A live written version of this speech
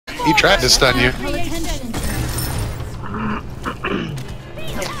He tried to stun you.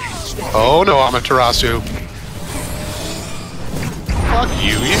 Oh no, Amaterasu. Fuck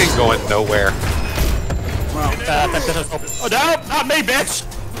you, you ain't going nowhere. Oh no, not me, bitch!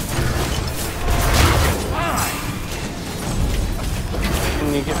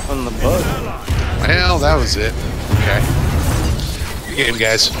 Can you get from the bug? Well, that was it. Okay. Good game,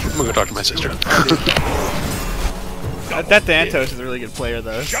 guys. I'm gonna go talk to my sister. That Thantos is a really good player,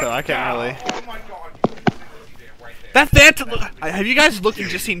 though, so I can't really. That Thantos. Have you guys looked and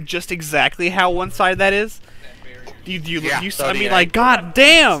just seen just exactly how one-sided that is? Do you I mean, like, god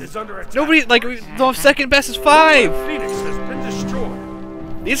damn! Nobody, like, the second best is 5!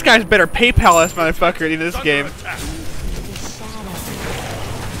 These guys better PayPal us, motherfucker, in this game.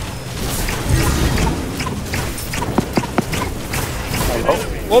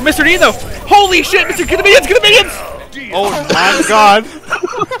 Oh, Mr. D, though! Holy shit, Mr. Get the minions! Get the minions! Oh my god!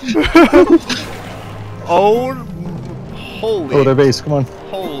 Oh, holy! Oh, their base! Come on!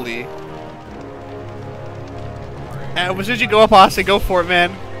 Holy! And as soon as you go up, Austin, go for it, man.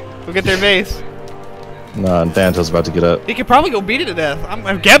 Go get their base. Nah, Danto's about to get up. He could probably go beat it to death.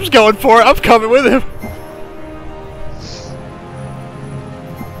 If Geb's going for it, I'm coming with him.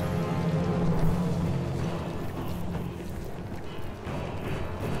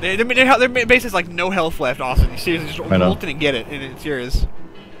 Their base is like no health left, Austin. You seriously just ult it and get it, and it's yours.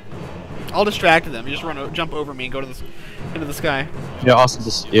 I'll distract them. You just jump over me and go to into the sky. Yeah, Austin.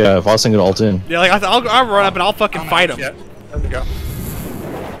 If Austin can ult in. Yeah, like I'll run up and I'll fucking fight him. Yeah, there we go.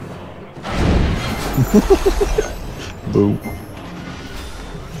 Boo.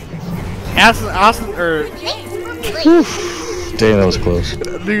 Austin, or Damn, that was close.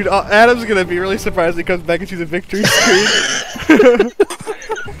 dude, Adam's gonna be really surprised when he comes back and sees a victory screen.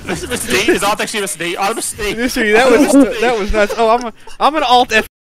 Mr. D is alt actually Mr. D. Mr. D. That was nuts. Oh, I'm an alt F.